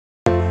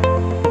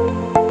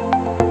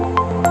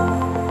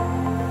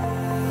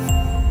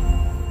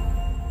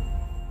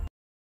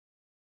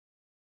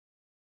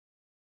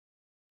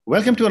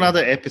Welcome to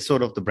another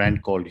episode of The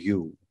Brand Called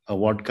You, a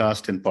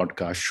podcast and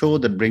podcast show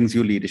that brings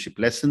you leadership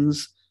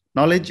lessons,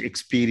 knowledge,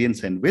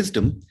 experience, and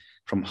wisdom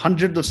from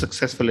hundreds of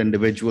successful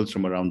individuals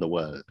from around the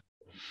world.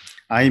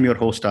 I am your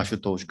host,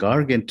 Ashutosh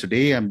Garg, and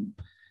today I'm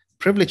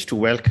privileged to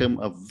welcome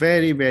a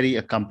very, very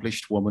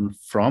accomplished woman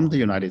from the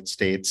United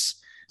States,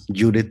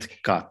 Judith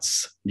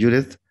Katz.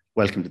 Judith,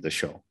 welcome to the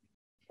show.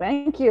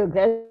 Thank you.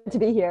 Glad to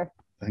be here.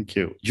 Thank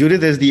you.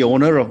 Judith is the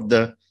owner of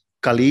the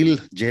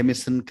Kaleel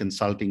Jamison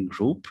Consulting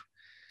Group.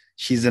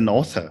 She's an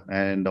author,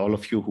 and all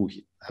of you who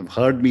have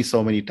heard me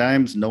so many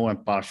times know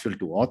I'm partial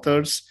to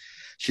authors.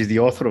 She's the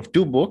author of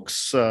two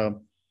books.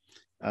 The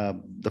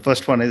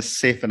first one is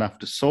Safe Enough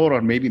to Soar,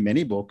 or maybe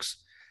many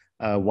books.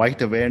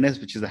 White Awareness,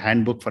 which is a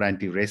handbook for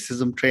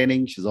anti-racism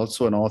training. She's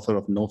also an author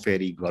of No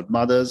Fairy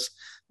Godmothers,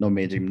 No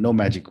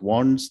Magic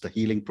Wands, The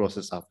Healing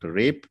Process After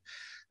Rape,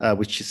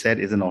 which she said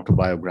is an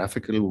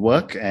autobiographical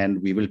work,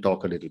 and we will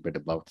talk a little bit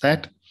about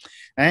that.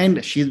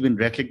 And she's been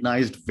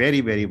recognized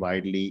very, very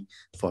widely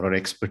for her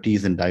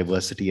expertise in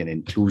diversity and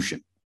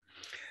inclusion.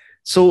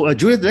 So,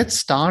 Judith, let's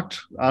start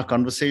our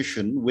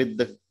conversation with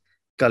the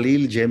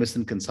Kaleel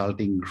Jamison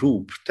Consulting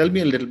Group. Tell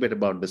me a little bit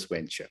about this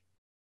venture.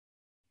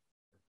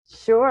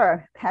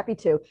 Sure, happy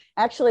to.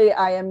 Actually,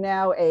 I am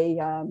now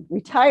a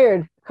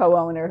retired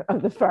co-owner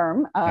of the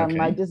firm. Okay.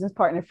 My business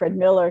partner, Fred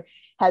Miller,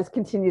 has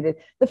continued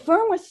it. The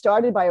firm was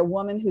started by a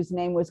woman whose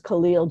name was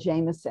Kaleel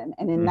Jamison.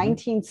 And in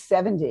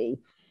 1970,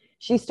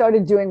 she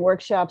started doing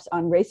workshops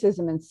on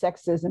racism and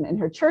sexism in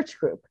her church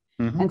group.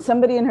 And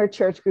somebody in her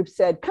church group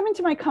said, come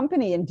into my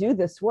company and do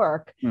this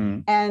work.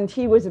 And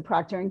he was at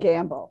Procter &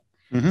 Gamble.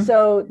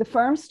 So the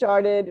firm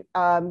started,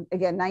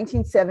 again,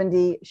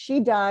 1970. She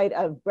died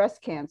of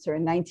breast cancer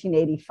in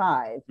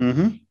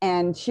 1985.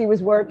 And she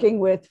was working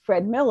with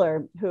Fred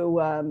Miller,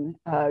 who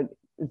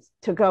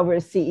took over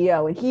as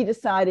CEO. And he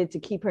decided to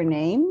keep her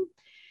name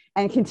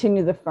and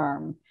continue the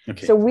firm.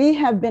 Okay. So we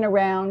have been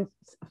around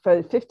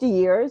for 50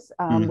 years.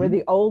 We're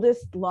the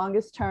oldest,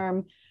 longest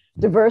term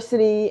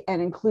diversity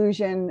and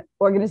inclusion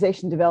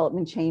organization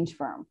development change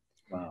firm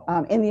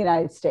in the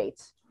United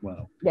States.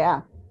 Wow.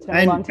 Yeah, it's been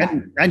a long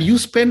time. And you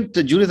spent,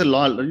 Judith, a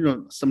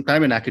lot, some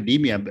time in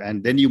academia,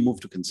 and then you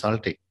moved to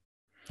consulting.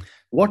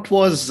 What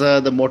was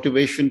the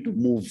motivation to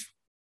move?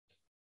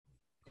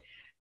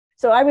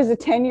 So I was a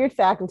tenured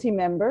faculty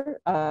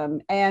member,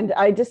 and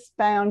I just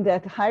found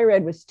that higher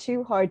ed was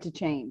too hard to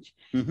change,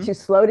 too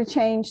slow to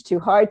change, too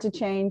hard to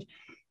change.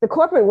 The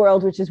corporate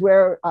world, which is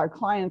where our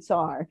clients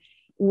are,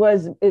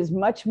 is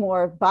much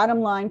more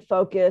bottom line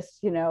focused.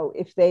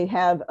 If they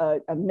have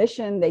a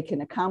mission, they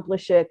can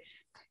accomplish it.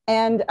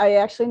 And I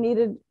actually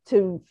needed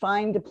to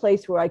find a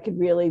place where I could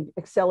really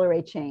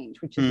accelerate change,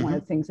 which is one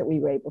of the things that we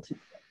were able to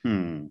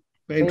do.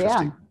 Very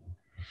interesting.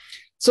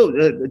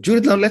 So,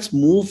 Judith, now let's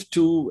move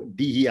to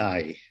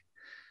DEI.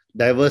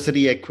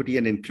 Diversity, equity,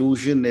 and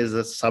inclusion is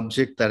a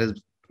subject that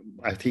is,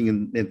 I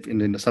think,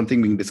 in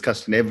something being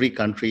discussed in every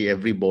country,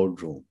 every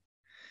boardroom.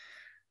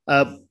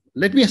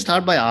 Let me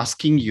start by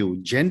asking you,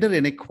 gender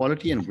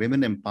inequality and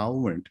women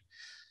empowerment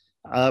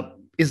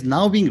is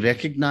now being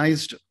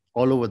recognized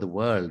all over the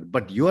world,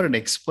 but you're an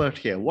expert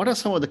here. What are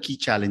some of the key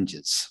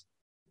challenges?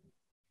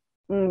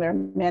 There are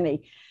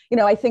many.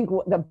 I think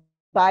the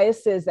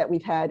biases that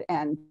we've had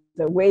and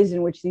the ways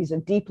in which these are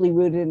deeply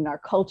rooted in our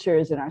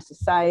cultures and our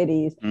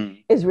societies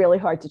is really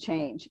hard to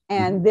change.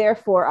 And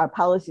therefore, our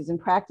policies and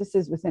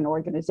practices within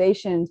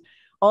organizations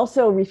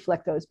also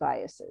reflect those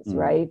biases,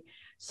 right?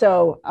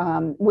 So,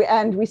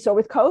 we saw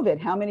with COVID,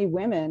 how many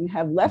women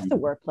have left the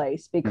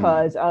workplace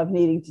because of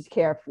needing to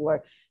care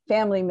for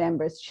family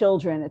members,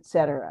 children, et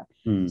cetera.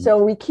 So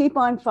we keep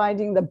on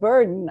finding the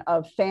burden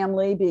of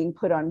family being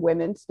put on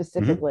women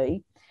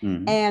specifically.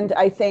 And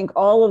I think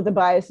all of the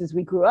biases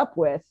we grew up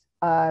with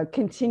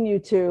continue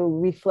to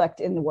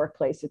reflect in the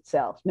workplace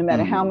itself. No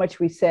matter how much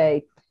we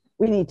say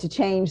we need to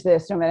change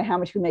this, no matter how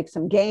much we make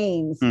some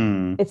gains,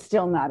 it's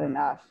still not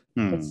enough.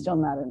 It's still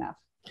not enough.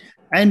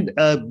 And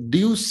do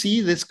you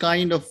see this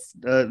kind of,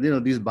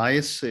 these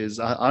biases,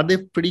 are they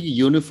pretty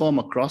uniform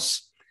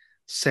across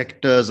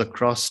sectors,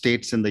 across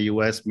states in the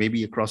US,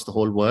 maybe across the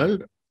whole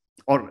world?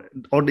 Or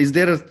is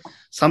there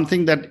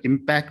something that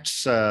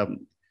impacts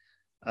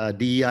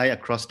DEI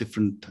across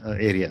different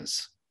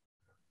areas?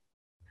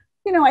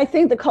 I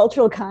think the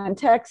cultural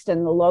context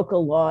and the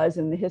local laws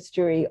and the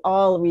history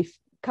all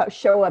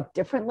show up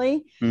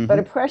differently, but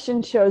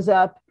oppression shows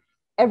up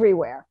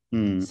everywhere.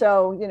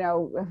 So,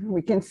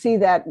 we can see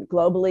that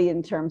globally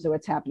in terms of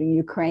what's happening in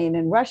Ukraine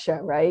and Russia,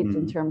 right?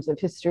 In terms of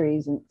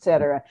histories, et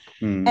cetera.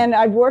 And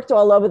I've worked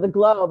all over the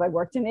globe. I've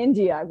worked in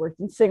India, I've worked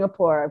in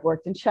Singapore, I've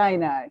worked in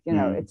China,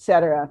 et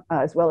cetera,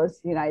 as well as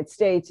the United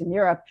States and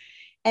Europe.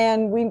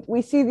 And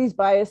we see these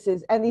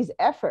biases and these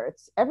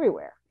efforts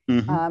everywhere.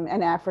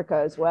 And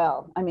Africa as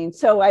well.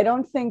 So I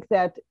don't think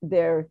that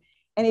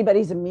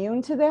anybody's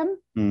immune to them.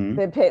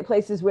 There are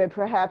places where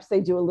perhaps they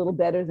do a little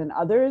better than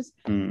others,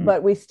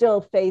 but we still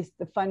face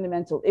the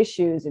fundamental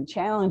issues and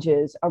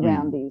challenges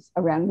around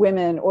around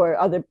women or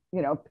other,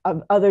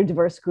 of other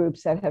diverse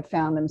groups that have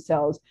found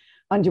themselves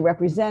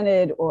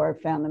underrepresented or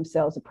found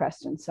themselves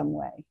oppressed in some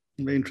way.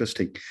 Very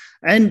interesting.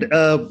 And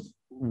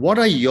what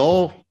are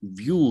your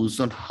views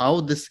on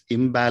how this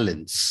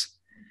imbalance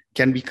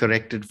can be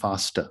corrected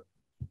faster?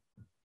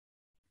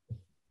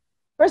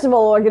 First of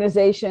all,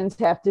 organizations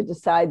have to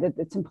decide that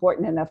it's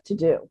important enough to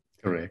do.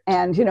 Correct.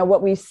 And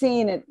what we've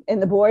seen in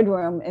the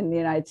boardroom in the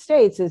United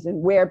States is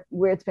where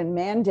it's been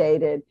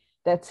mandated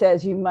that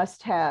says you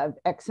must have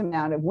X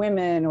amount of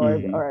women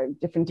or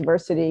different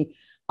diversity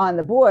on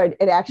the board,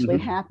 it actually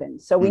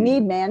happens. So we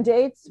need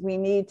mandates. We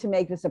need to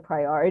make this a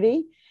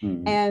priority,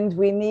 and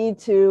we need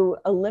to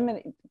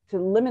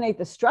eliminate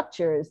the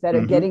structures that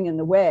are getting in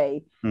the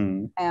way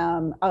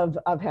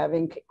of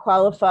having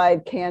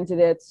qualified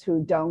candidates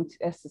who don't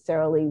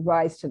necessarily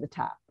rise to the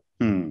top.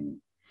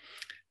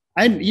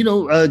 And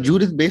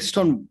Judith, based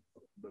on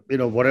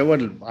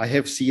whatever I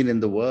have seen in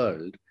the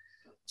world,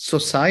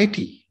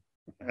 society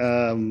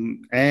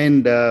and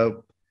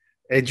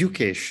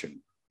education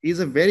is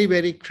a very,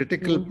 very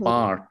critical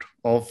part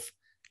of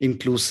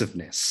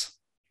inclusiveness.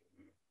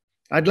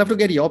 I'd love to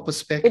get your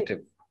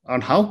perspective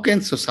on how can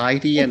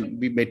society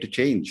be made to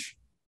change.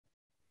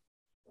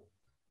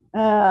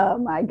 Oh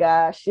my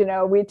gosh!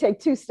 We take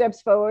 2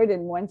 steps forward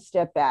and 1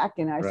 step back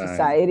in our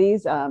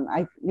societies.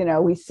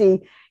 We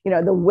see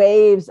the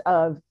waves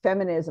of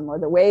feminism or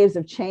the waves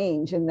of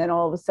change, and then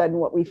all of a sudden,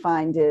 what we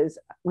find is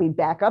we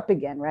back up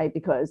again, right?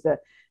 Because the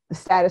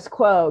status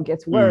quo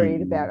gets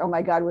worried about, oh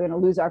my God, we're going to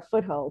lose our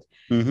foothold.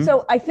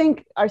 So I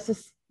think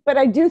but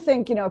I do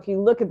think, if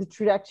you look at the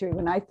trajectory,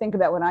 when I think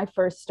about when I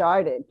first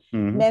started,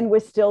 men were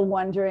still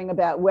wondering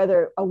about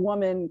whether a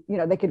woman,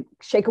 they could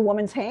shake a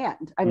woman's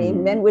hand. I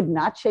mean, men would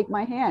not shake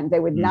my hand. They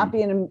would not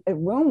be in a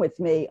room with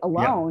me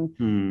alone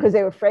because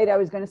they were afraid I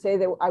was going to say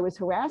that I was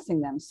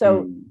harassing them.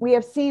 So we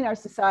have seen our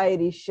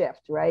society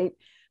shift, right?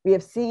 We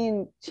have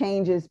seen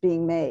changes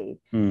being made,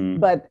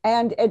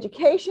 and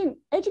education's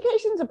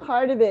a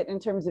part of it in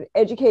terms of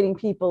educating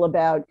people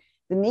about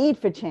the need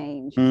for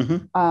change.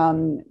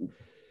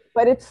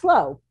 But it's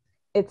slow.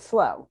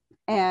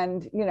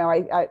 And,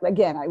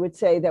 I would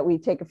say that we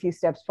take a few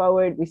steps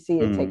forward, we see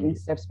it taking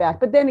steps back.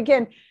 But then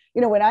again,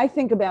 when I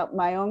think about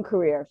my own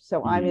career,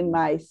 so I'm in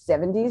my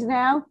 70s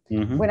now,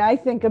 when I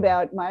think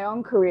about my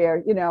own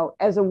career,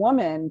 as a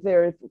woman,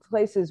 there are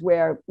places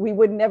where we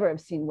would never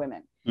have seen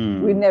women.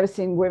 We've never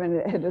seen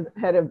women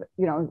head of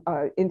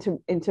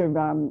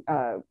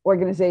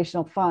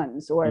organizational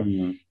funds or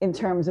in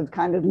terms of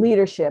kind of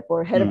leadership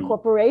or head of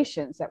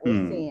corporations that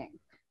we're seeing.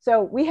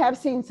 So we have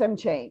seen some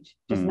change,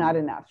 just not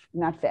enough,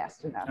 not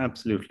fast enough.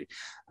 Absolutely.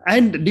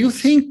 And do you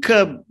think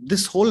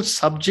this whole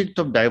subject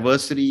of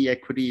diversity,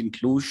 equity,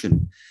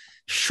 inclusion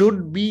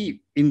should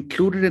be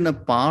included in a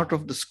part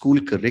of the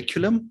school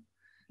curriculum?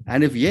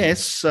 And if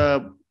yes,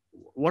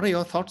 what are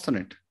your thoughts on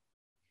it?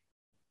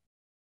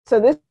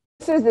 So this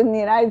is in the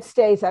United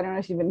States. I don't know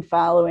if you've been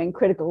following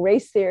critical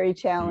race theory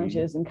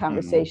challenges and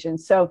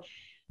conversations. So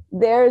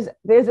there's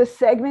a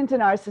segment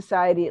in our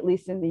society, at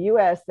least in the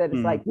US, that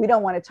is like, we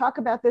don't want to talk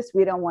about this.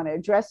 We don't want to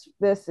address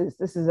this.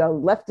 This is a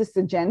leftist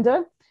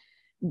agenda,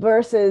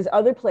 versus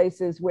other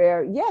places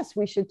where, yes,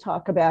 we should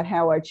talk about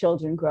how our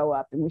children grow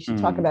up, and we should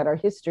talk about our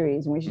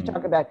histories, and we should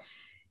talk about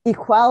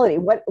equality.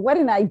 What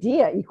an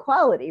idea,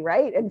 equality,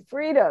 right? And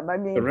freedom. I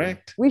mean,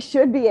 correct. We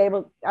should be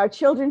our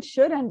children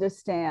should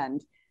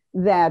understand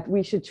that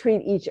we should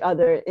treat each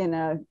other in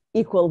an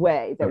equal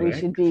way, that we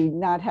should be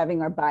not having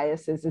our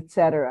biases,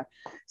 etc.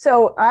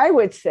 So I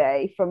would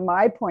say, from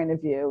my point of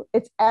view,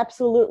 it's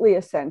absolutely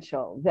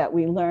essential that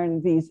we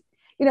learn these,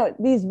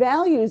 these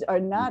values are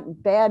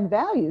not bad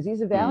values.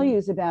 These are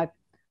values about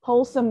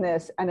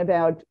wholesomeness and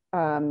about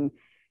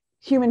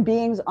human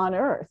beings on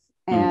earth.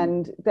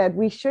 And that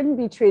we shouldn't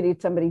be treating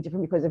somebody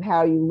different because of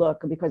how you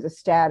look or because of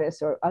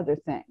status or other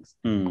things.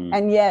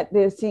 And yet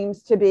there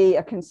seems to be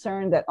a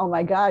concern that, oh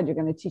my God, you're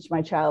going to teach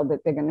my child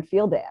that they're going to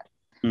feel bad.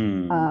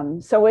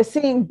 So we're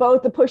seeing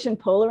both the push and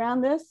pull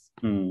around this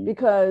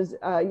because,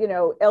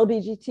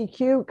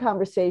 LGBTQ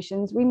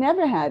conversations we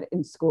never had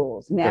in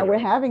schools. Now we're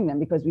having them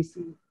because we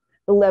see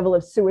the level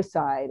of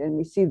suicide and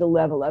we see the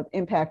level of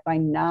impact by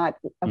not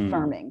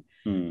affirming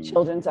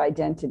children's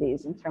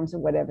identities in terms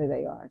of whatever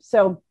they are.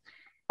 So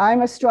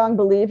I'm a strong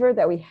believer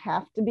that we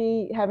have to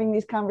be having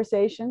these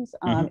conversations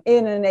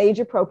in an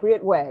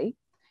age-appropriate way,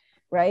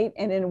 right?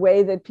 And in a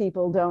way that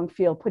people don't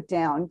feel put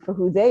down for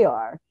who they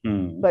are,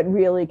 but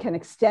really can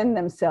extend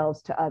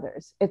themselves to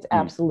others. It's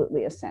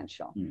absolutely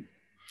essential.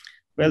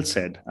 Well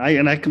said.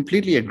 I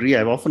completely agree.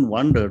 I've often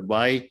wondered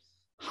why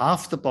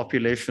half the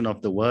population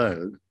of the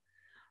world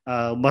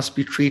must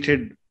be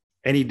treated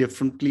any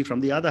differently from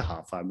the other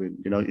half. I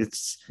mean,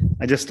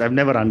 I've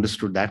never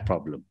understood that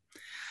problem.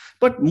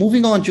 But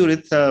moving on,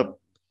 Judith, I've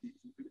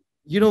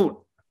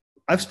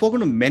spoken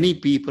to many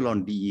people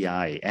on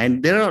DEI,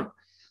 and there are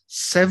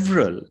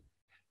several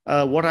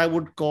what I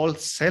would call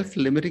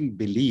self-limiting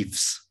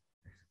beliefs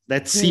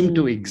that seem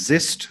to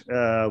exist,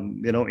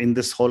 in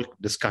this whole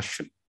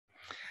discussion.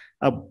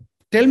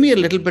 Tell me a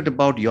little bit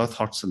about your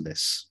thoughts on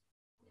this.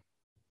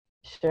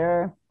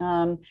 Sure.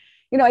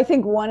 I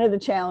think one of the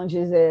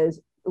challenges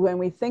is when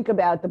we think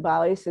about the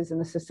biases in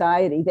the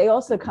society, they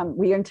also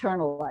we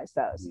internalize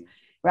those,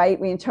 right?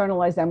 We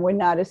internalize them. We're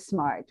not as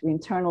smart. We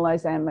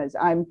internalize them as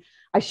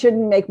I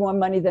shouldn't make more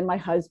money than my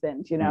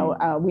husband. We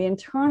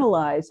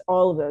internalize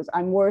all of those.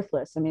 I'm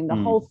worthless. I mean, the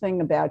whole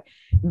thing about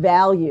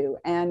value,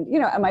 and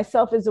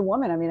myself as a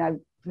woman, I mean, I've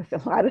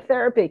a lot of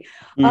therapy,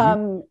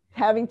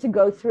 having to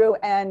go through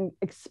and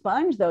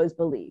expunge those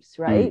beliefs,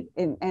 right?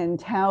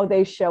 And how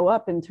they show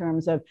up in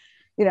terms of,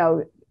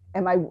 do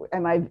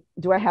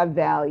I have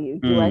value?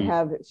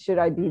 Should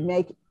I be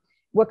making,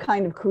 what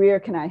kind of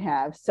career can I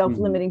have?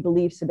 Self-limiting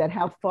beliefs about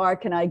how far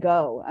can I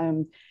go?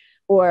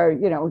 Or,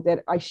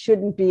 that I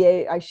shouldn't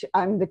be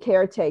I'm the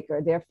caretaker,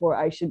 therefore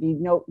I should be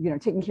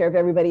taking care of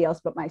everybody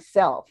else but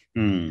myself.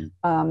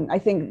 I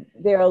think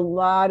there are a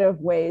lot of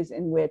ways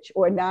in which,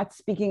 or not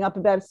speaking up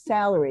about a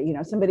salary,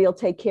 somebody will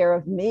take care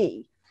of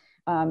me.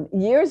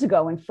 Years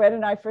ago, when Fred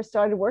and I first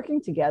started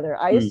working together,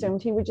 I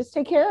assumed he would just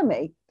take care of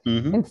me.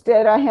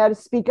 Instead, I had to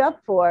speak up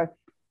for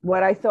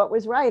what I thought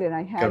was right. And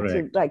I had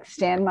to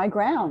stand my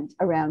ground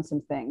around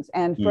some things.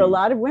 And for a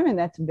lot of women,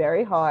 that's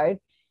very hard.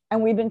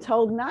 And we've been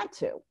told not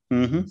to.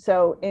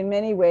 So in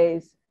many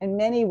ways,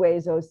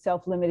 those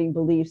self-limiting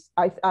beliefs,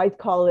 I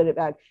call it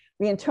about,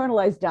 we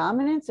internalize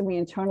dominance and we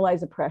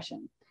internalize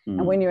oppression.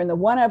 And when you're in the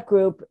one-up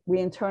group, we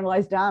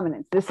internalize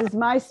dominance. This is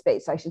my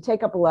space. I should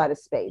take up a lot of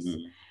space.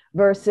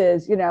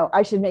 Versus,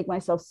 I should make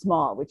myself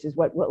small, which is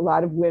what a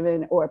lot of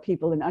women or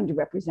people in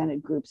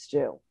underrepresented groups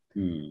do.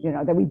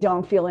 That we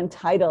don't feel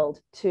entitled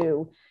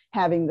to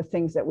having the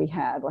things that we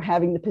have, or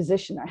having the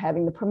position, or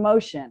having the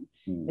promotion,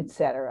 et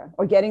cetera,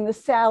 or getting the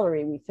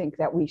salary we think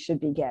that we should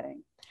be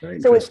getting.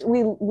 So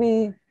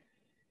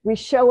we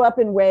show up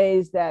in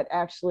ways that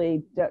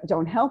actually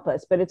don't help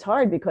us, but it's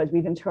hard because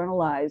we've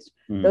internalized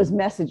those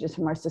messages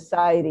from our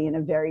society in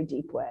a very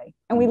deep way.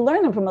 And we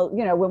learn them from,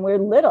 when we're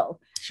little.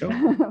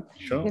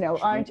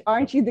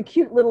 Aren't you the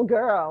cute little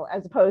girl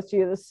as opposed to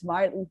you the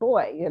smart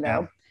boy,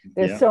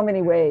 There's so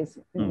many ways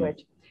in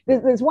which.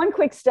 There's one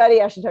quick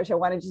study I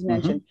want to just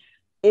mention.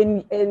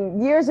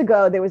 In years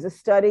ago, there was a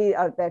study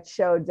that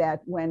showed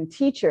that when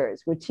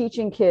teachers were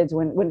teaching kids,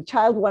 when a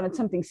child wanted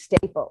something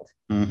stapled,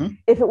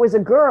 if it was a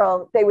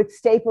girl, they would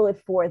staple it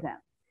for them.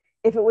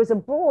 If it was a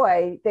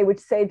boy, they would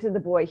say to the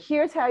boy,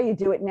 here's how you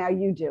do it, now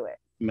you do it.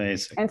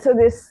 Amazing. And so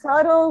there's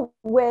subtle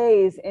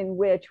ways in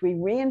which we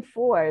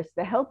reinforce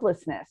the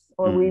helplessness,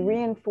 or we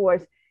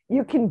reinforce,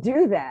 you can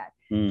do that,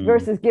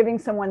 versus giving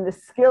someone the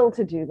skill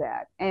to do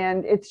that.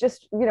 And it's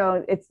just,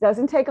 it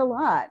doesn't take a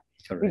lot.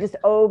 Correct. We just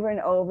over and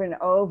over and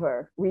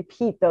over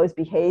repeat those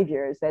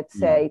behaviors that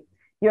say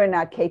you're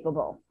not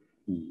capable.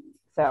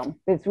 So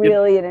it's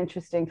really an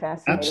interesting,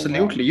 fascinating.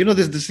 Absolutely. Way.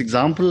 There's this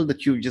example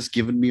that you've just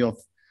given me of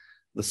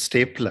the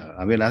stapler.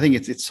 I mean, I think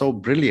it's so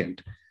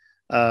brilliant.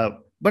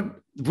 But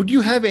would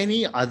you have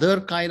any other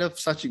kind of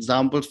such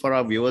examples for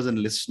our viewers and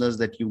listeners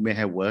that you may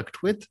have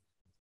worked with,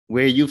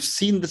 where you've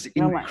seen this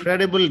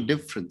incredible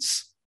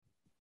difference?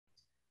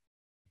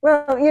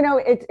 Well,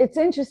 it's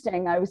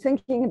interesting. I was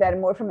thinking about it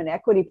more from an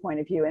equity point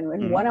of view. And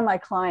when one of my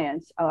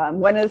clients,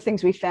 one of the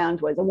things we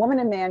found was a woman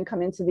and man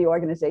come into the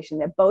organization.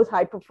 They're both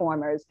high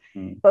performers,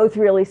 both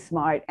really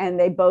smart, and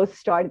they both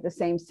start at the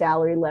same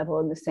salary level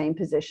in the same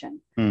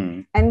position.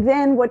 And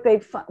then what they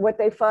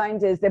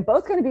find is they're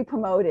both going to be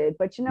promoted.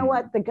 But you know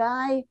what? The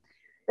guy,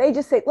 they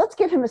just say, let's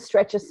give him a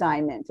stretch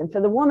assignment. And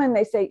for the woman,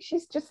 they say,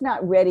 she's just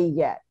not ready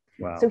yet.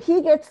 Wow. So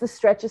he gets the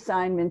stretch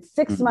assignment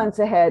 6 months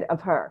ahead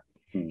of her.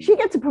 She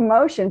gets a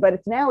promotion, but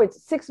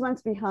it's 6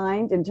 months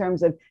behind in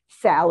terms of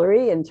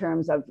salary, in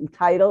terms of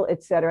title,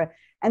 et cetera.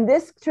 And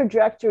this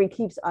trajectory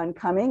keeps on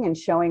coming and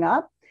showing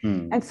up.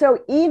 And so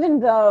even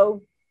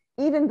though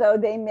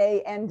they may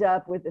end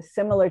up with a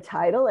similar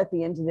title at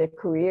the end of their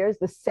careers,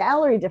 the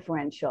salary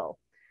differential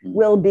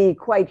will be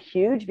quite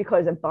huge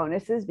because of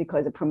bonuses,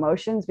 because of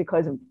promotions,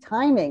 because of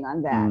timing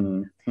on that.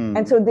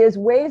 And so there's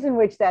ways in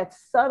which that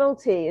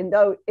subtlety, and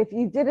though if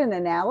you did an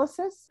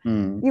analysis,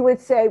 you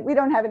would say, we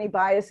don't have any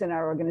bias in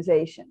our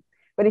organization.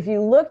 But if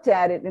you looked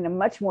at it in a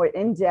much more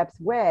in-depth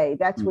way,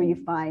 that's where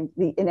you find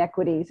the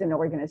inequities in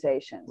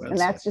organizations. And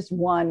that's just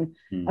one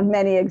of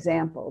many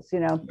examples.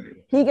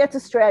 He gets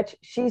a stretch,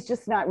 she's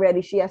just not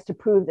ready. She has to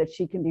prove that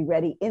she can be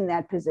ready in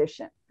that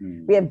position.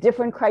 We have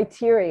different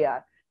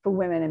criteria for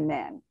women and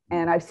men.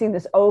 And I've seen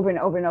this over and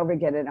over and over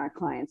again in our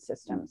client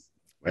systems.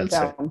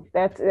 Said.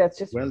 That's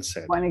just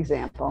one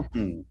example.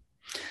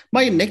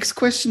 My next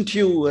question to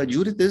you,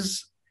 Judith,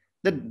 is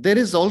that there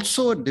is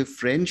also a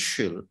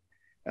differential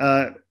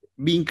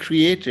being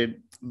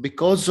created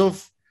because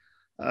of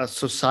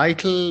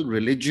societal,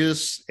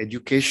 religious,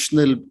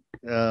 educational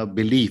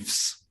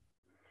beliefs.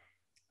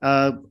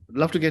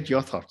 Love to get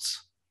your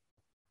thoughts.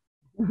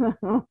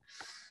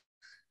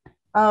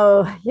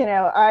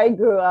 I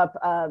grew up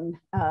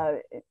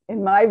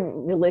in my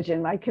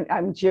religion.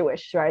 I'm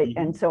Jewish, right?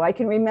 And so I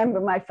can remember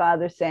my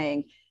father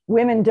saying,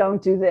 women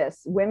don't do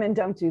this, women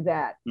don't do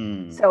that.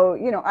 So,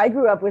 I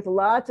grew up with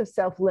lots of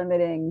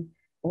self-limiting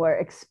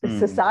or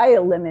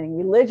societal limiting,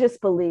 religious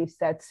beliefs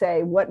that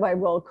say what my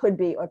role could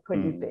be or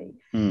couldn't be.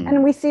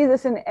 And we see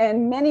this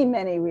in many,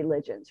 many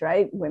religions,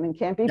 right? Women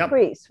can't be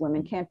priests,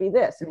 women can't be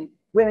this. I mean,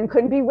 women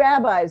couldn't be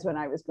rabbis when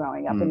I was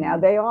growing up, and now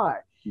they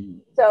are.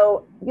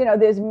 So, you know,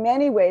 there's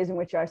many ways in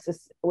which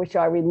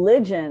our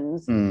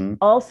religions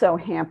also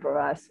hamper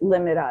us,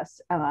 limit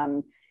us.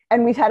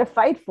 And we've had to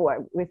fight for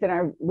it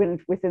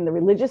within the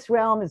religious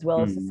realm as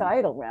well as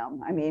societal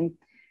realm. I mean,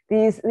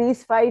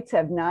 these fights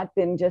have not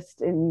been just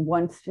in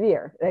one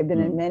sphere. They've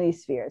been in many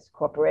spheres,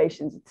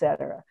 corporations, et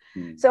cetera.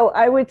 So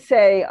I would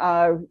say,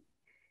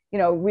 you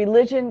know,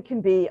 religion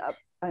can be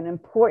an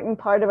important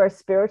part of our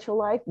spiritual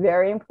life,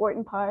 very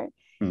important part.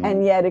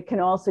 And yet it can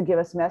also give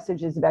us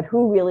messages about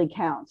who really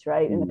counts,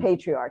 right? In the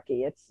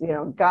patriarchy, it's, you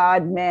know,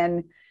 God,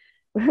 men,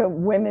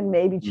 women,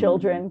 maybe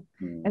children,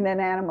 and then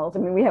animals. I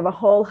mean, we have a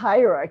whole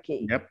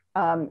hierarchy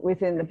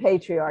within the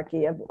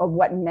patriarchy of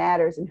what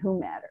matters and who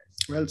matters.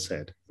 Well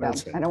said. Well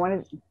said. I don't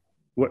want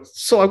to.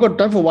 So I've got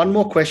time for one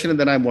more question, and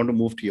then I want to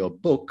move to your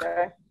book.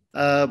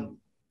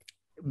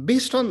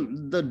 Based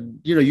on the,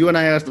 you know, you and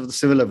I are of the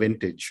similar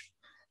vintage.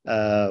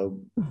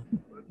 You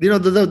know,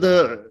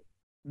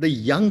 the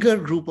younger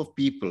group of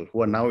people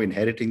who are now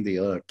inheriting the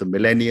earth, the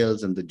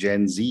millennials and the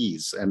Gen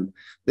Zs, and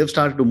they've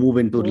started to move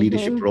into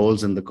leadership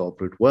roles in the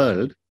corporate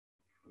world.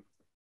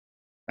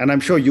 And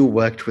I'm sure you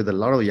worked with a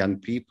lot of young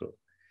people.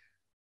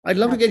 I'd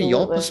love to get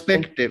your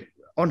perspective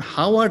on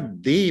how are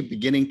they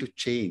beginning to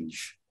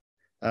change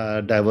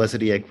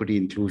diversity, equity,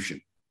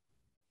 inclusion.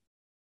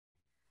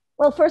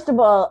 Well, first of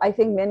all, I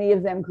think many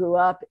of them grew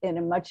up in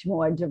a much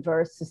more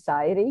diverse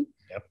society.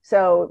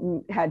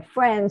 So had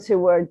friends who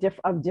were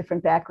of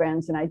different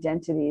backgrounds and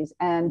identities,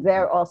 and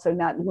they're also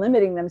not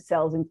limiting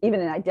themselves, and even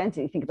in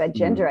identity. Think about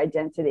gender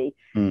identity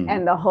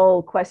and the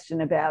whole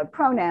question about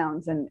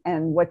pronouns and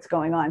what's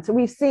going on. So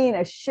we've seen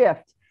a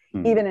shift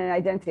even in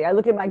identity. I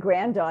look at my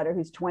granddaughter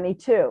who's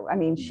 22. I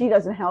mean, she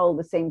doesn't hold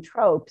the same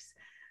tropes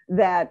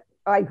that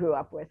I grew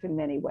up with in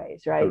many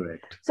ways, right?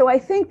 Correct. So I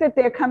think that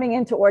they're coming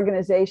into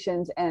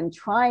organizations and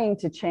trying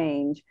to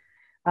change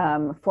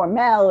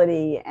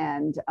formality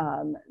and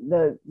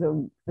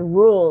the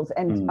rules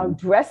and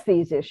address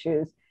these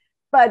issues.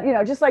 But, you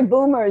know, just like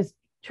boomers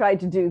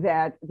tried to do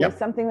that, there's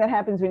something that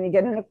happens when you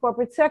get in a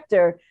corporate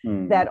sector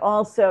that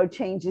also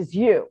changes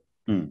you.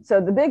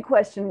 So the big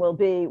question will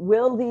be,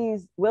 will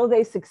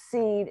they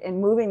succeed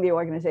in moving the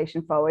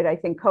organization forward? I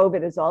think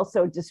COVID has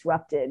also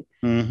disrupted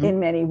in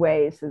many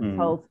ways the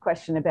whole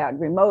question about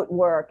remote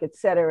work, et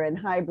cetera, and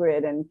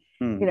hybrid, and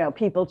you know,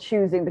 people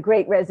choosing the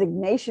great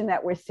resignation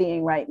that we're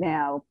seeing right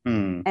now.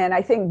 And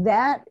I think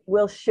that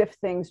will shift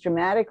things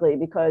dramatically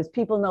because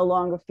people no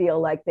longer feel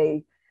like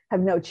they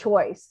have no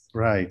choice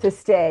to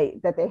stay,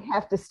 that they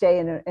have to stay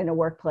in a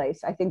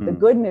workplace. I think the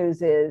good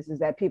news is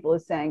that people are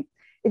saying,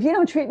 if you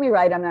don't treat me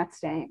right, I'm not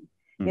staying.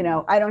 You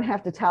know, I don't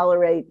have to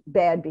tolerate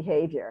bad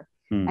behavior.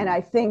 And I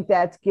think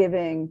that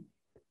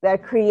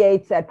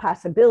creates that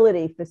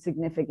possibility for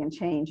significant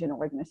change in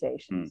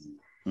organizations.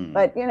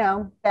 But, you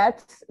know,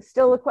 that's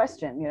still a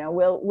question. You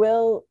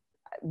know,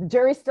 the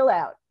jury's still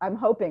out. I'm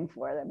hoping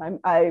for them.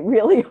 I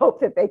really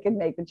hope that they can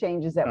make the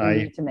changes that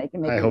we need to make.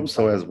 And I hope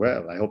so as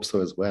well. I hope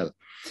so as well.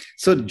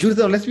 So, Judith,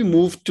 let me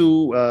move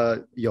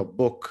to your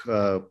book,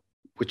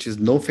 which is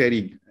No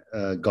Fairy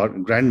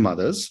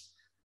Grandmothers.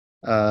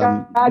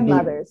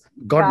 Godmothers.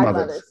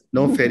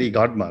 No fairy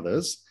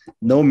godmothers,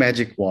 no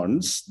magic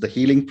wands, the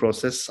healing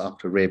process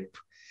after rape.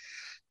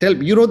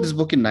 You wrote this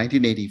book in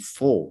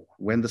 1984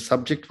 when the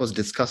subject was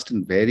discussed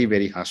in very,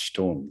 very hushed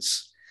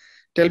tones.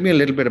 Tell me a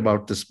little bit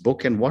about this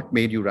book and what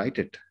made you write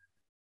it.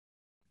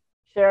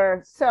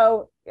 Sure.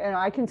 So, you know,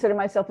 I consider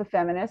myself a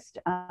feminist.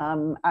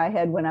 I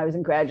had, when I was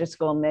in graduate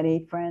school,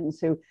 many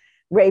friends who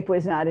rape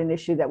was not an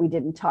issue that we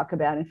didn't talk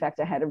about. In fact,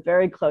 I had a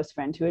very close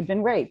friend who had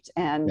been raped.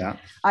 And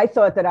I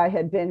thought that I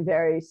had been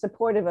very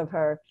supportive of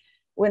her.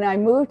 When I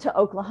moved to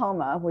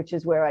Oklahoma, which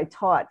is where I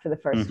taught for the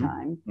first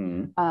time,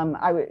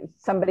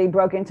 somebody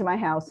broke into my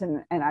house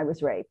and I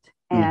was raped.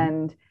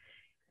 And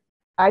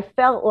I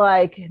felt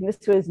like, this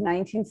was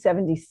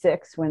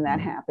 1976 when that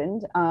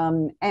happened.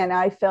 And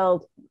I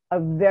felt a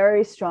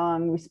very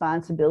strong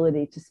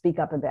responsibility to speak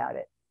up about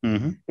it.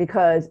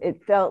 Because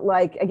it felt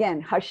like,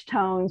 again, hushed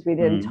tones, we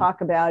didn't talk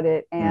about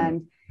it.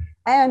 And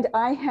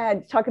I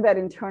had talk about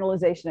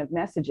internalization of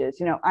messages.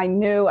 You know, I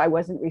knew I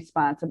wasn't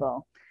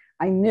responsible.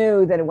 I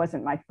knew that it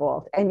wasn't my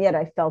fault. And yet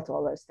I felt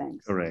all those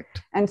things.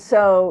 Correct. And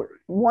so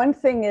one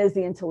thing is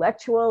the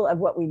intellectual of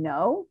what we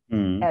know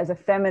as a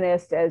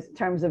feminist, as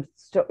terms of,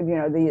 you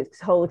know, the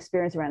whole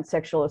experience around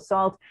sexual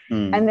assault.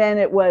 And then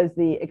it was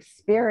the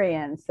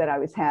experience that I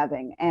was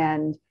having.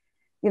 And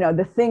you know,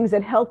 the things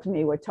that helped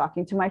me were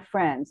talking to my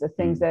friends. The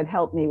things that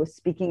helped me was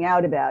speaking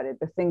out about it.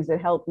 The things that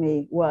helped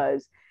me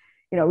was,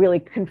 you know, really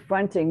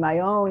confronting my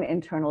own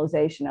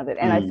internalization of it.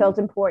 And I felt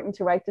important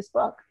to write this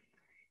book.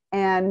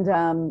 And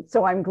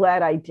so I'm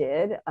glad I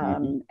did.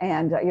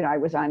 And, you know, I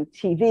was on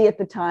TV at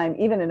the time,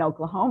 even in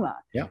Oklahoma,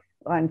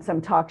 on some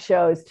talk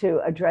shows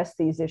to address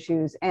these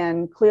issues,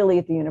 and clearly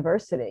at the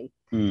university.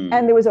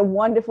 And there was a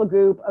wonderful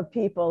group of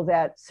people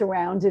that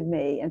surrounded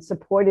me and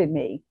supported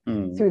me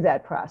through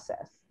that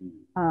process.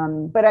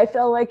 But I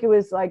felt like it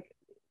was like,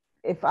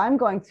 if I'm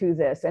going through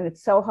this and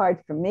it's so hard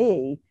for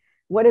me,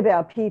 what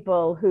about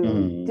people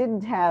who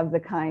didn't have the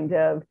kind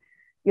of,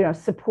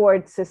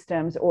 support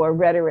systems or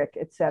rhetoric,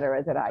 et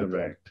cetera, that I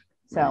did?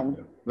 So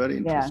very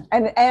interesting.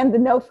 And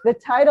the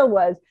title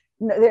was,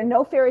 there are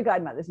no fairy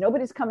godmothers.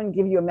 Nobody's coming to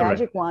give you a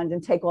magic wand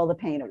and take all the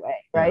pain away,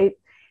 right?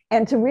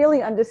 And to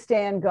really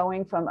understand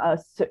going from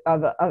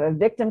a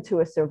victim to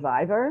a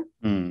survivor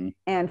and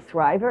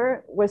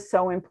thriver was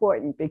so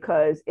important,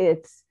 because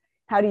it's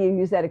how do you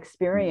use that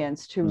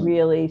experience to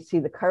really see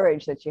the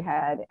courage that you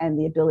had and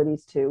the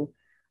abilities to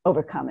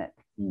overcome it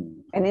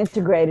and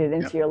integrate it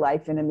into your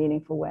life in a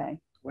meaningful way.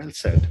 Well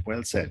said.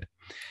 Well said.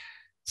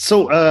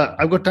 So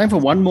I've got time for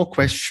one more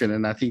question,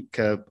 and I think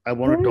I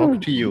want to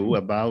talk to you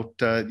about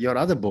your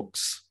other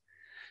books.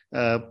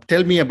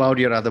 Tell me about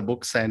your other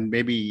books and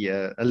maybe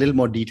a little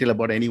more detail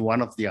about any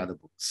one of the other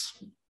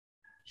books.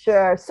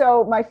 Sure.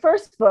 So my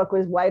first book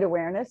was White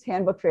Awareness,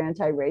 Handbook for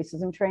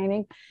Anti-Racism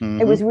Training.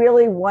 It was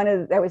really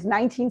that was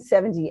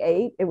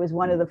 1978. It was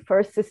one of the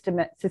first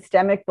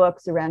systemic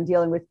books around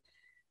dealing with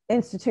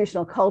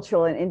institutional,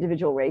 cultural, and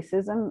individual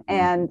racism.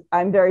 And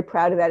I'm very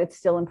proud of that. It's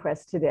still in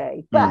press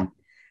today. But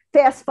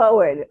fast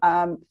forward,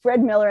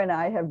 Fred Miller and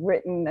I have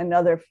written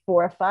another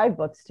 4 or 5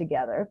 books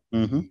together.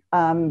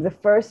 The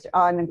first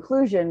on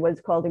inclusion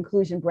was called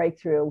Inclusion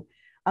Breakthrough,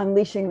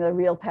 Unleashing the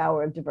Real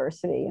Power of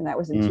Diversity. And that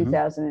was in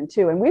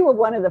 2002. And we were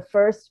one of the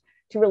first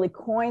to really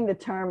coin the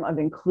term of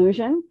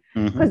inclusion,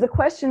 because the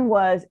question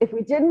was, if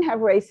we didn't have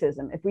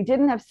racism, if we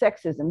didn't have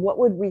sexism, what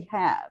would we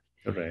have?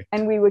 Correct.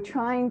 And we were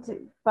trying to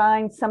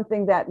find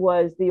something that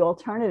was the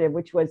alternative,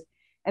 which was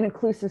an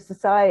inclusive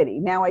society.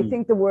 Now, I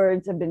think the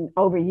words have been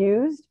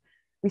overused.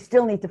 We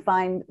still need to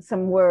find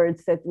some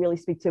words that really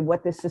speak to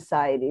what this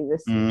society,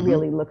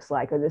 really looks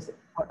like, or this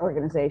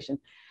organization.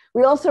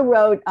 We also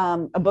wrote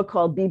a book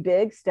called Be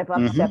Big, Step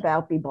Up, Step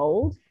Out, Be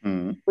Bold,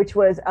 which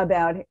was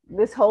about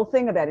this whole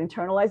thing about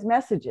internalized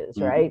messages,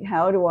 right?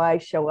 How do I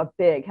show up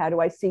big? How do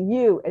I see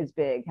you as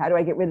big? How do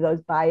I get rid of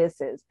those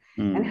biases?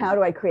 And how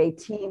do I create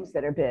teams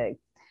that are big?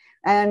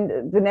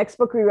 And the next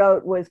book we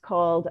wrote was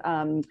called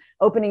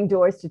Opening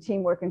Doors to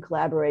Teamwork and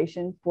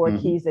Collaboration, 4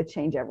 Keys That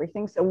Change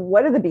Everything. So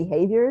what are the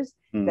behaviors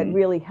that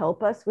really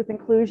help us with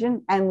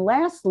inclusion? And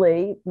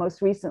lastly,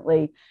 most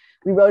recently,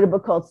 we wrote a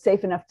book called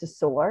Safe Enough to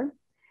Soar,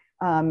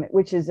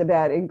 which is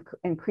about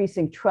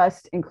increasing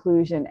trust,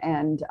 inclusion,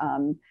 and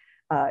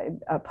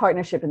a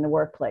partnership in the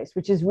workplace,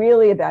 which is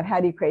really about how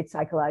do you create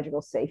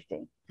psychological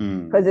safety?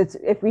 Because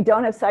if we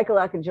don't have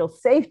psychological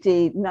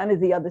safety, none of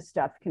the other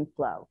stuff can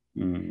flow.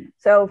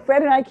 So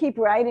Fred and I keep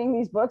writing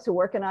these books. We're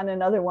working on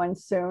another one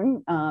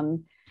soon.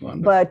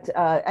 But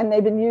and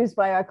they've been used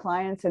by our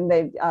clients, and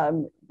they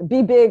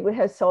Be Big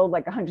has sold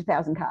like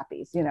 100,000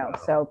 copies, Wow.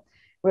 So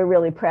we're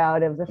really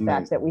proud of the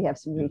fact that we have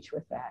some reach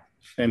with that.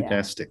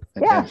 Fantastic.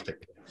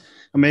 Fantastic.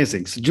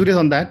 Amazing. So Judith,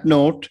 on that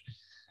note,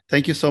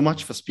 thank you so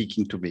much for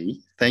speaking to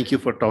me. Thank you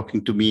for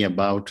talking to me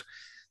about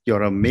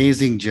your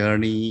amazing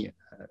journey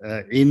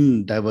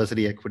in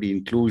diversity, equity,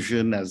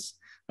 inclusion as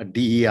a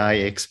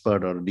DEI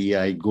expert or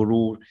DEI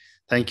guru.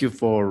 Thank you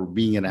for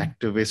being an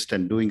activist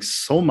and doing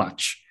so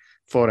much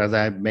for, as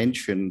I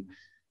mentioned,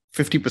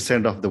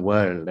 50% of the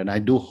world. And I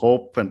do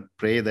hope and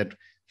pray that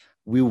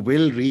we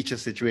will reach a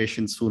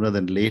situation sooner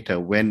than later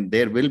when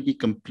there will be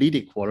complete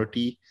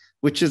equality,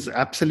 which is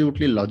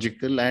absolutely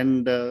logical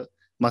and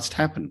must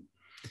happen.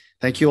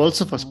 Thank you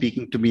also for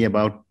speaking to me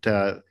about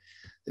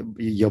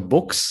your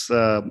books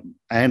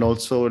and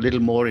also a little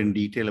more in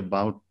detail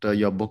about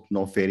your book,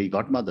 No Fairy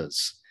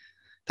Godmothers.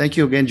 Thank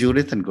you again,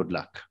 Judith, and good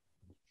luck.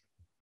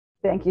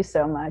 Thank you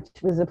so much.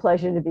 It was a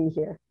pleasure to be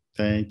here.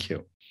 Thank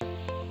you.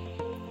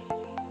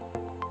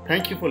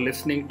 Thank you for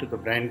listening to the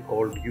Brand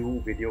Called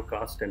You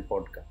videocast and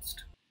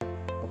podcast,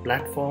 a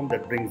platform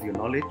that brings you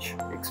knowledge,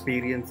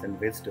 experience, and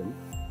wisdom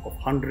of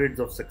hundreds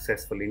of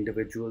successful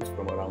individuals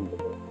from around the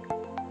world.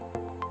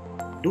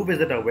 Do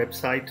visit our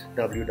website,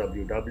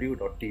 www.tbcy.in,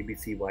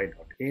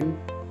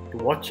 to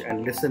watch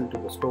and listen to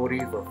the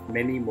stories of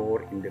many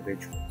more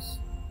individuals.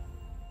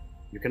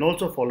 You can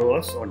also follow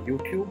us on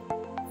YouTube,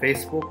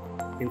 Facebook,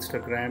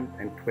 Instagram,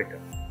 and Twitter.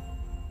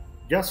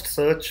 Just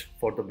search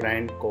for the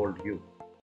Brand Called You.